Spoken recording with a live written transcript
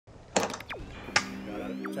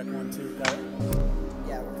Check 1, 2, got it?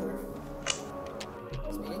 Yeah, record.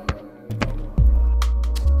 Speaking.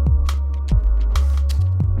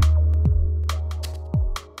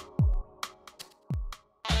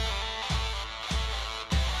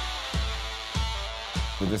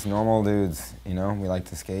 We're just normal dudes, you know? We like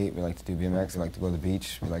to skate, we like to do BMX, we like to go to the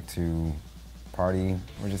beach, we like to party.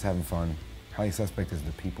 We're just having fun. Highly Suspect is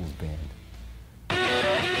the people's band.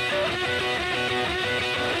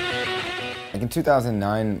 Like in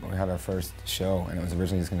 2009, we had our first show, and it was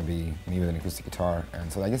originally just going to be me with an acoustic guitar.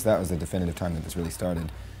 And so I guess that was the definitive time that this really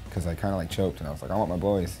started, because I kind of like choked, and I was like, I want my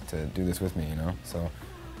boys to do this with me, you know? So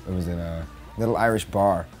it was in a little Irish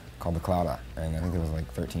bar called the Clouda, and I think there was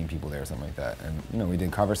like 13 people there or something like that. And you know, we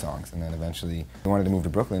did cover songs, and then eventually we wanted to move to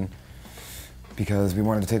Brooklyn because we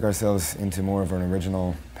wanted to take ourselves into more of an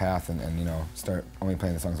original path and you know, start only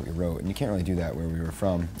playing the songs that we wrote. And you can't really do that where we were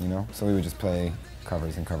from, you know? So we would just play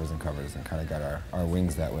covers and covers and covers and kind of got our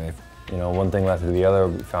wings that way. You know, one thing led to the other.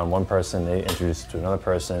 We found one person, they introduced us to another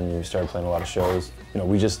person, we started playing a lot of shows. You know,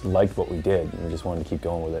 we just liked what we did, and we just wanted to keep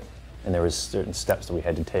going with it. And there was certain steps that we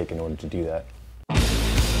had to take in order to do that.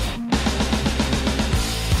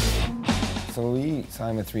 So we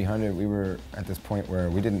signed with 300. We were at this point where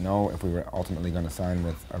we didn't know if we were ultimately going to sign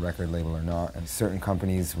with a record label or not. And certain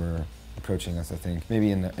companies were approaching us, I think,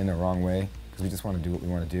 maybe in the wrong way, because we just want to do what we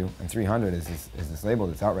want to do. And 300 is this label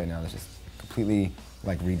that's out right now that's just completely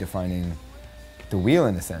like redefining the wheel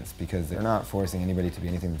in a sense, because they're not forcing anybody to be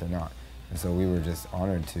anything that they're not. And so we were just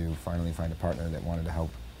honored to finally find a partner that wanted to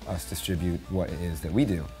help us distribute what it is that we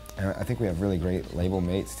do. And I think we have really great label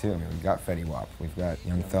mates too. I mean, we've got Fetty Wap, we've got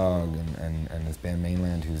Young Thug, and this band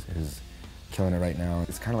Mainland who's killing it right now.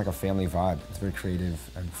 It's kind of like a family vibe. It's a very creative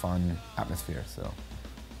and fun atmosphere, so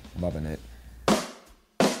loving it.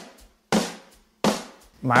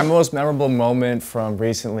 My most memorable moment from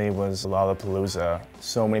recently was Lollapalooza.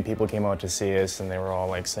 So many people came out to see us and they were all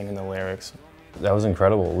like singing the lyrics. That was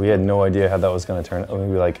incredible. We had no idea how that was going to turn out. I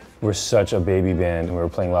mean, we're such a baby band, and we were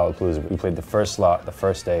playing Lollapalooza. We played the first slot the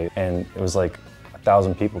first day, and it was like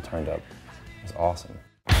 1,000 people turned up. It was awesome.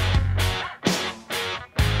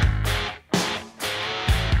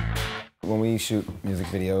 When we shoot music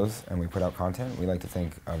videos and we put out content, we like to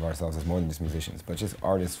think of ourselves as more than just musicians, but just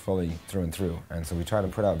artists fully through and through. And so we try to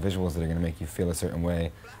put out visuals that are going to make you feel a certain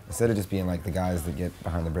way, instead of just being like the guys that get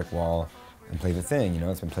behind the brick wall and play the thing, you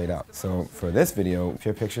know, it's been played out. So for this video,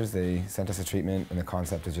 Pure Pictures, they sent us a treatment, and the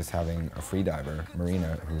concept is just having a free diver.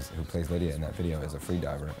 Marina, who plays Lydia in that video, is a free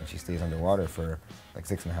diver, and she stays underwater for like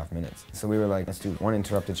 6.5 minutes. So we were like, let's do one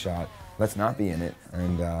interrupted shot, let's not be in it.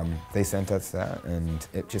 And they sent us that, and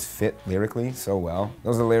it just fit lyrically so well.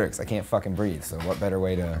 Those are the lyrics, I can't fucking breathe, so what better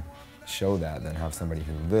way to show that than have somebody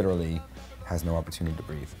who literally has no opportunity to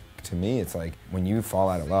breathe. To me, it's like when you fall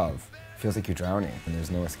out of love, it feels like you're drowning and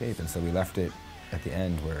there's no escape. And so we left it at the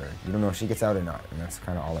end where you don't know if she gets out or not, and that's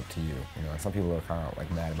kind of all up to you. You know, and some people are kind of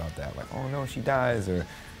like mad about that, like, oh no, she dies, or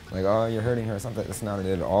like, oh, you're hurting her or something. That's not it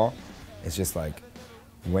at all. It's just like,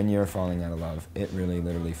 when you're falling out of love, it really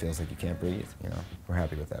literally feels like you can't breathe, you know? We're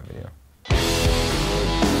happy with that video.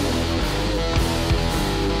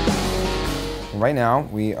 Right now,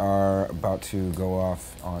 we are about to go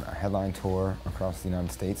off on a headline tour across the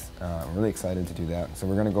United States. I'm really excited to do that. So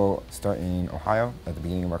we're gonna go start in Ohio at the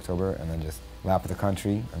beginning of October, and then just lap the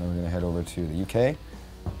country, and then we're gonna head over to the UK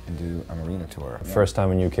and do a marina tour. First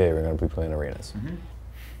time in UK, we're going to be playing arenas.